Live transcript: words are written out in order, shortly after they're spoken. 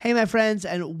Hey, my friends,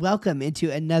 and welcome into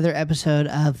another episode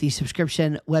of the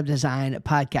Subscription Web Design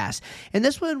Podcast. In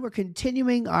this one, we're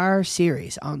continuing our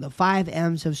series on the 5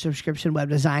 M's of subscription web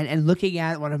design and looking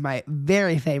at one of my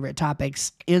very favorite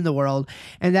topics in the world,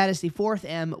 and that is the 4th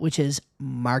M, which is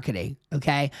marketing,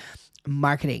 okay?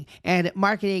 Marketing,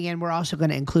 and we're also going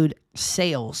to include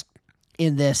sales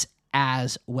in this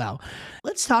as well.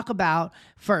 Let's talk about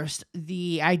first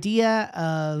the idea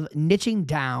of niching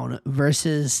down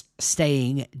versus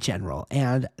staying general.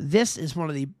 And this is one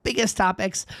of the biggest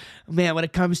topics, man, when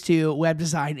it comes to web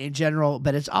design in general,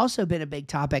 but it's also been a big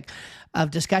topic of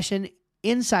discussion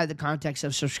inside the context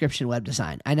of subscription web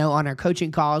design. I know on our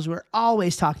coaching calls, we're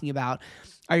always talking about,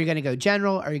 are you going to go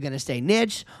general? Are you going to stay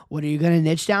niche? What are you going to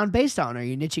niche down based on? Are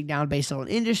you niching down based on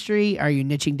industry? Are you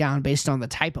niching down based on the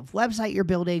type of website you're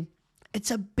building? It's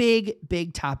a big,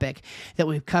 big topic that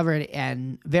we've covered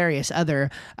in various other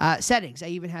settings. I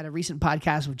even had a recent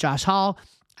podcast with Josh Hall.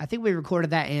 I think we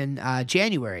recorded that in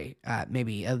January,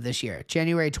 maybe of this year,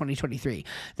 January 2023,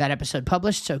 that episode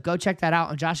published. So go check that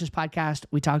out on Josh's podcast.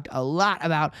 We talked a lot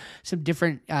about some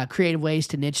different creative ways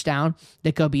to niche down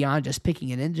that go beyond just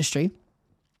picking an industry.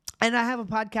 And I have a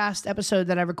podcast episode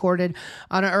that I recorded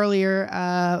on an earlier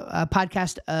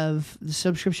podcast of the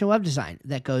subscription web design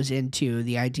that goes into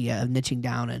the idea of niching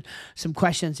down and some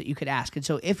questions that you could ask. And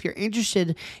so if you're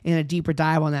interested in a deeper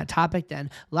dive on that topic,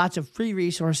 then lots of free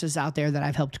resources out there that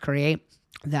I've helped create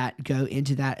that go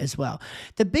into that as well.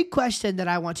 The big question that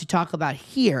I want to talk about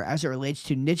here as it relates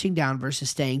to niching down versus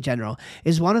staying general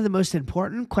is one of the most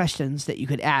important questions that you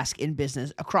could ask in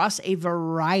business across a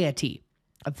variety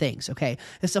of things. Okay.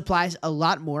 This applies a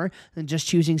lot more than just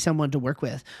choosing someone to work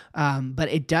with. But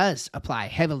it does apply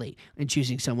heavily in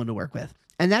choosing someone to work with.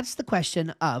 And that's the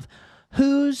question of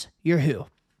who's your who?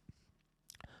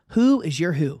 Who is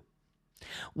your who?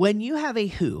 When you have a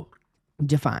who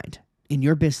defined in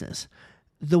your business,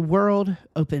 the world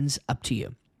opens up to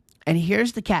you. And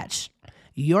here's the catch.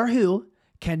 Your who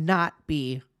cannot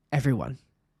be everyone.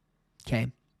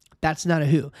 Okay. That's not a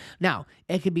who. Now,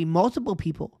 it could be multiple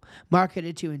people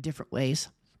marketed to in different ways,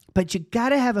 but you got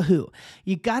to have a who.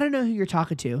 You got to know who you're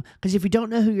talking to, because if you don't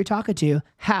know who you're talking to,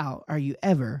 how are you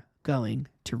ever going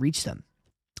to reach them?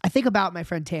 I think about my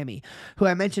friend Tammy, who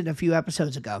I mentioned a few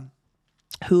episodes ago,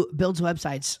 who builds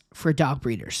websites for dog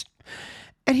breeders.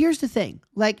 And here's the thing,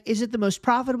 like, is it the most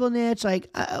profitable niche?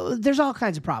 Like, there's all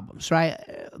kinds of problems, right?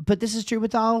 But this is true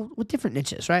with different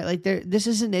niches, right? Like, this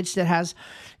is a niche that has,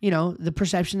 the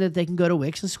perception that they can go to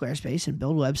Wix and Squarespace and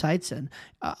build websites and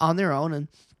on their own.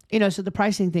 And, so the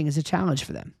pricing thing is a challenge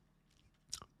for them.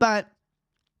 But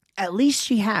at least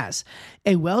she has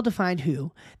a well-defined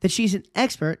who, that she's an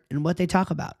expert in what they talk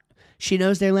about. She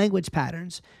knows their language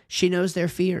patterns. She knows their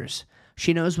fears.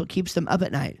 She knows what keeps them up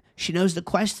at night. She knows the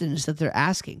questions that they're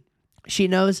asking. She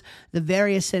knows the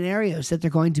various scenarios that they're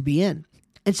going to be in.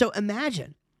 And so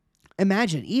imagine,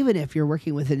 even if you're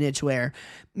working with a niche where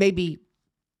maybe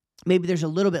there's a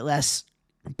little bit less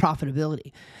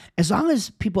profitability, as long as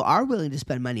people are willing to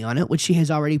spend money on it, which she has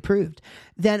already proved,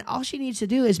 then all she needs to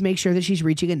do is make sure that she's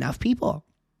reaching enough people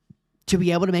to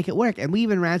be able to make it work. And we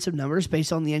even ran some numbers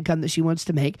based on the income that she wants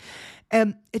to make.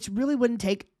 And it really wouldn't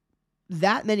take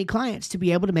that many clients to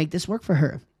be able to make this work for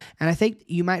her. And I think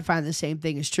you might find the same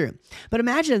thing is true. But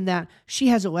imagine that she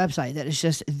has a website that is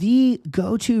just the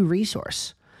go-to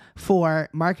resource for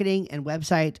marketing and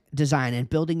website design and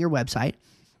building your website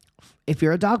if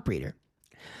you're a dog breeder.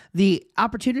 The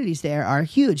opportunities there are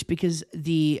huge because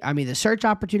the search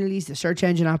opportunities, the search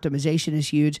engine optimization is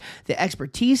huge. The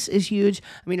expertise is huge.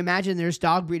 Imagine there's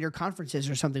dog breeder conferences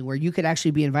or something where you could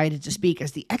actually be invited to speak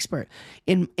as the expert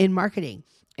in marketing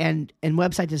and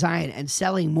website design and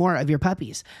selling more of your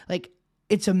puppies. Like,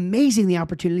 it's amazing the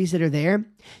opportunities that are there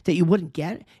that you wouldn't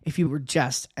get if you were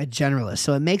just a generalist.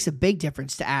 So it makes a big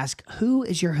difference to ask, who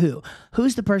is your who?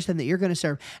 Who's the person that you're going to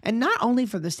serve? And not only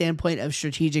from the standpoint of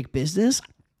strategic business,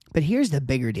 but here's the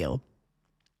bigger deal.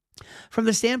 From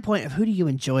the standpoint of who do you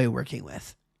enjoy working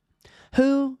with?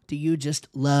 Who do you just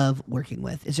love working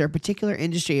with? Is there a particular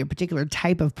industry, a particular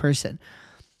type of person,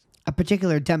 a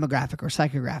particular demographic or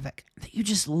psychographic that you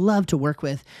just love to work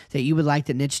with, that you would like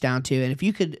to niche down to? And if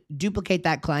you could duplicate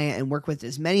that client and work with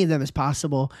as many of them as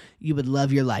possible, you would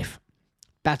love your life.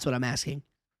 That's what I'm asking.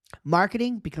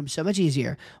 Marketing becomes so much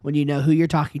easier when you know who you're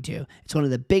talking to. It's one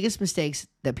of the biggest mistakes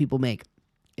that people make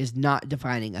is not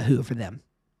defining a who for them.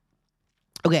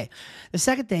 Okay, the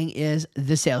second thing is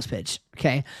the sales pitch,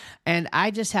 okay? And I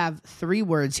just have 3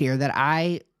 words here that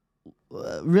I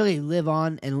really live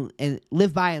on and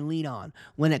live by and lean on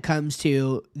when it comes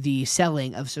to the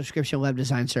selling of subscription web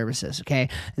design services, okay?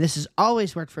 And this has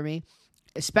always worked for me,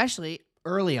 especially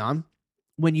early on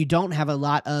when you don't have a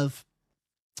lot of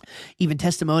even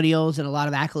testimonials and a lot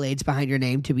of accolades behind your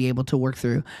name to be able to work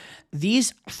through.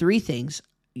 These three things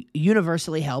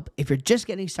universally help if you're just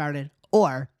getting started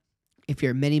or if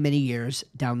you're many, many years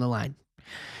down the line.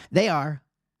 They are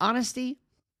honesty,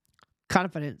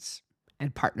 confidence,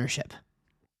 and partnership.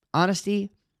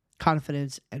 Honesty,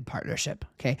 confidence, and partnership.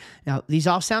 Okay. Now, these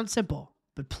all sound simple,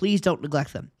 but please don't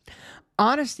neglect them.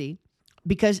 Honesty,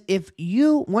 because if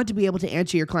you want to be able to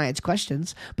answer your client's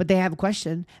questions, but they have a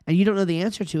question and you don't know the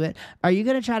answer to it, are you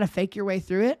going to try to fake your way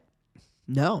through it?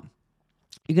 No.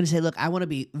 You're going to say, look, I want to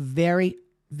be very,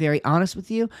 very honest with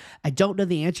you. I don't know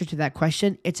the answer to that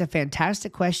question. It's a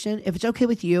fantastic question. If it's okay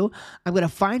with you, I'm going to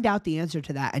find out the answer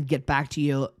to that and get back to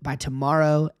you by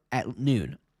tomorrow at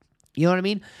noon. You know what I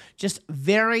mean? Just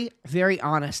very, very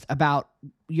honest about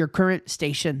your current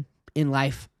station in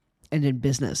life and in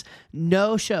business.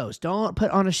 No shows. Don't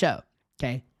put on a show.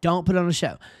 Okay? Don't put on a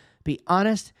show. Be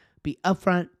honest, be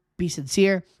upfront, be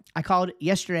sincere. I called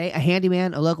yesterday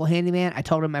a local handyman. I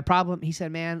told him my problem. He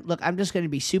said, man, look, I'm just going to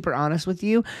be super honest with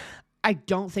you. I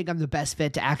don't think I'm the best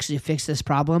fit to actually fix this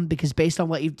problem because based on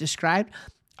what you've described,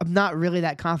 I'm not really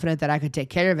that confident that I could take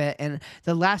care of it. And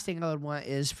the last thing I would want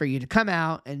is for you to come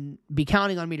out and be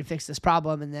counting on me to fix this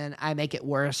problem and then I make it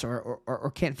worse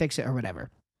or can't fix it or whatever.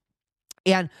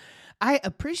 And I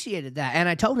appreciated that. And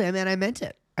I told him and I meant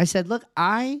it. I said, look,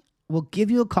 I will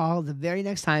give you a call the very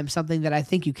next time something that I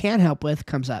think you can help with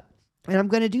comes up. And I'm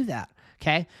going to do that.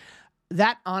 Okay.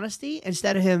 That honesty,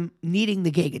 instead of him needing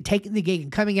the gig and taking the gig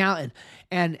and coming out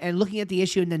and looking at the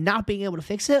issue and then not being able to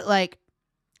fix it, like,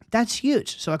 that's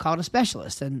huge. So I called a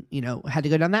specialist and, had to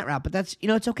go down that route. But that's,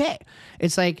 it's okay.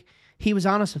 It's like he was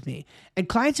honest with me. And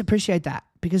clients appreciate that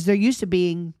because they're used to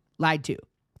being lied to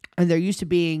and they're used to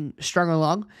being strung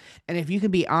along. And if you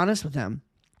can be honest with them,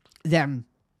 then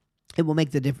it will make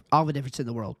all the difference in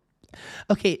the world.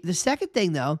 Okay, the second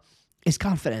thing, though, is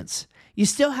confidence. You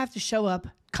still have to show up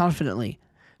confidently.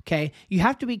 Okay, you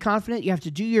have to be confident. You have to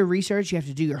do your research. You have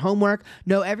to do your homework.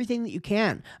 Know everything that you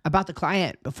can about the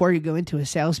client before you go into a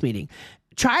sales meeting.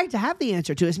 Try to have the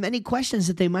answer to as many questions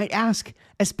that they might ask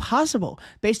as possible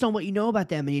based on what you know about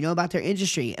them and you know about their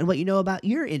industry and what you know about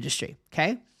your industry.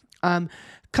 Okay,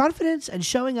 confidence and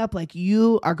showing up like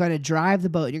you are going to drive the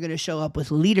boat. And you're going to show up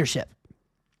with leadership,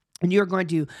 and you're going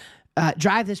to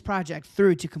drive this project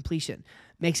through to completion.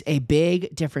 Makes a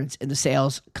big difference in the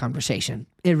sales conversation.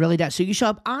 It really does. So you show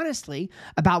up honestly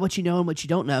about what you know and what you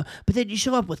don't know, but then you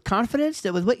show up with confidence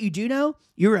that with what you do know,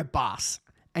 you're a boss.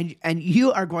 And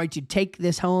you are going to take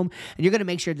this home and you're going to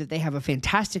make sure that they have a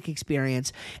fantastic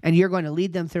experience and you're going to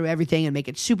lead them through everything and make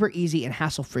it super easy and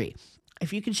hassle-free.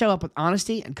 If you can show up with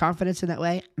honesty and confidence in that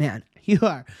way, man, you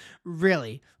are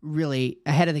really, really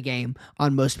ahead of the game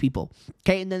on most people.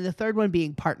 Okay, and then the third one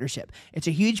being partnership. It's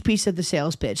a huge piece of the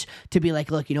sales pitch to be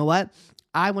like, look, you know what?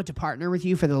 I want to partner with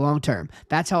you for the long term.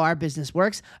 That's how our business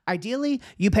works. Ideally,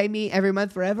 you pay me every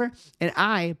month forever, and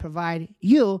I provide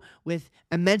you with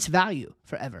immense value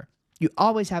forever. You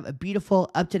always have a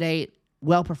beautiful, up-to-date,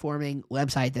 well-performing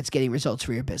website that's getting results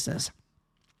for your business.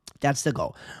 That's the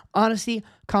goal. Honesty,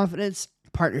 confidence,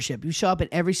 partnership. You show up in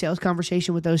every sales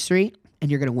conversation with those three,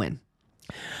 and you're going to win.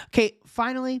 Okay,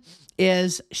 finally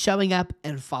is showing up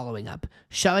and following up.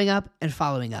 Showing up and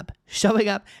following up. Showing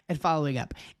up and following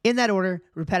up. In that order,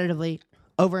 repetitively,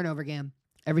 over and over again,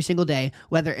 every single day,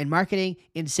 whether in marketing,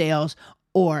 in sales,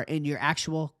 or in your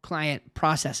actual client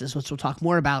processes, which we'll talk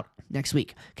more about next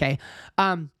week. Okay?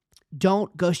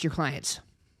 Don't ghost your clients.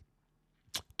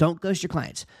 Don't ghost your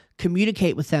clients.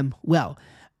 Communicate with them well.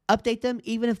 Update them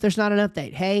even if there's not an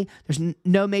update. Hey, there's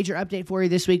no major update for you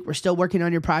this week. We're still working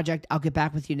on your project. I'll get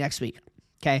back with you next week.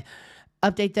 Okay?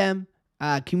 Update them,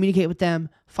 communicate with them,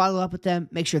 follow up with them,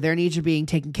 make sure their needs are being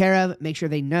taken care of, make sure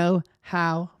they know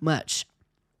how much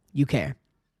you care.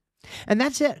 And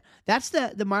that's it. That's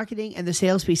the marketing and the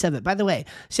sales piece of it. By the way,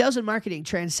 sales and marketing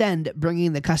transcend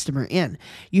bringing the customer in.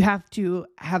 You have to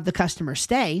have the customer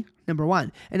stay, number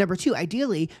one. And number two,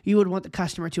 ideally, you would want the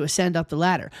customer to ascend up the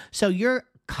ladder. So you're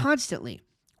constantly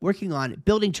working on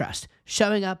building trust,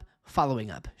 showing up,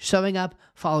 following up, showing up,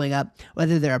 following up,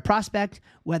 whether they're a prospect,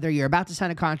 whether you're about to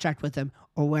sign a contract with them,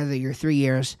 or whether you're 3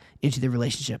 years into the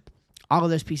relationship. All of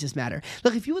those pieces matter.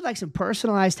 Look, if you would like some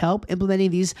personalized help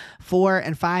implementing these 4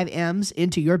 and 5 M's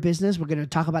into your business, we're going to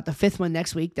talk about the 5th one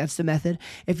next week. That's the method.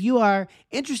 If you are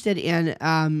interested in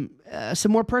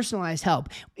some more personalized help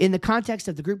in the context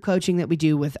of the group coaching that we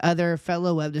do with other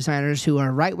fellow web designers who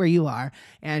are right where you are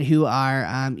and who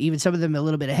are even some of them a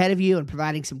little bit ahead of you and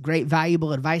providing some great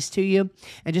valuable advice to you,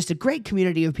 and just a great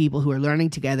community of people who are learning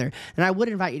together, then I would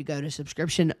invite you to go to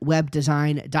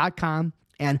subscriptionwebdesign.com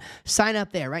and sign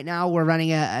up there. Right now, we're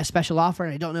running a special offer,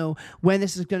 and I don't know when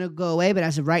this is going to go away, but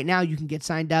as of right now, you can get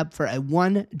signed up for a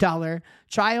 $1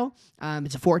 trial.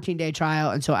 It's a 14-day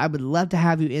trial, and so I would love to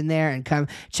have you in there and come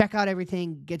check out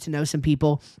everything, get to know some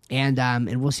people, and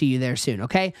we'll see you there soon,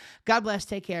 okay? God bless,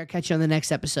 take care, catch you on the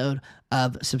next episode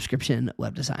of Subscription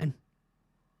Web Design.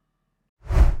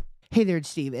 Hey there, it's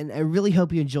Steve, and I really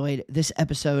hope you enjoyed this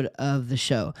episode of the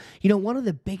show. You know, one of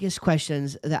the biggest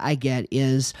questions that I get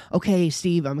is, okay,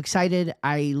 Steve, I'm excited.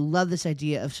 I love this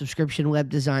idea of subscription web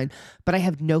design, but I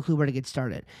have no clue where to get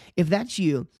started. If that's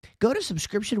you, go to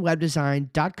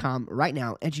subscriptionwebdesign.com right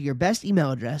now, enter your best email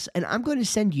address, and I'm going to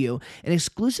send you an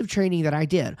exclusive training that I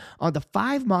did on the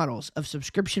 5 models of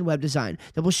subscription web design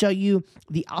that will show you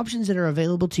the options that are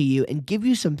available to you and give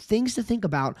you some things to think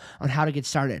about on how to get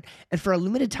started. And for a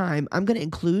limited time, I'm going to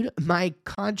include my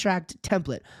contract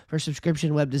template for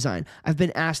subscription web design. I've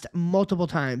been asked multiple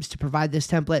times to provide this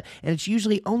template, and it's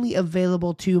usually only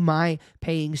available to my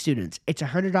paying students. It's a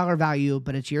 $100 value,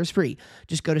 but it's yours free.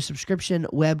 Just go to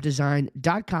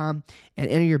subscriptionwebdesign.com and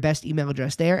enter your best email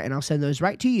address there, and I'll send those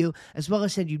right to you, as well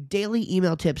as send you daily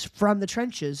email tips from the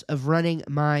trenches of running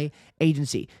my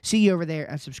agency. See you over there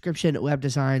at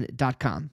subscriptionwebdesign.com.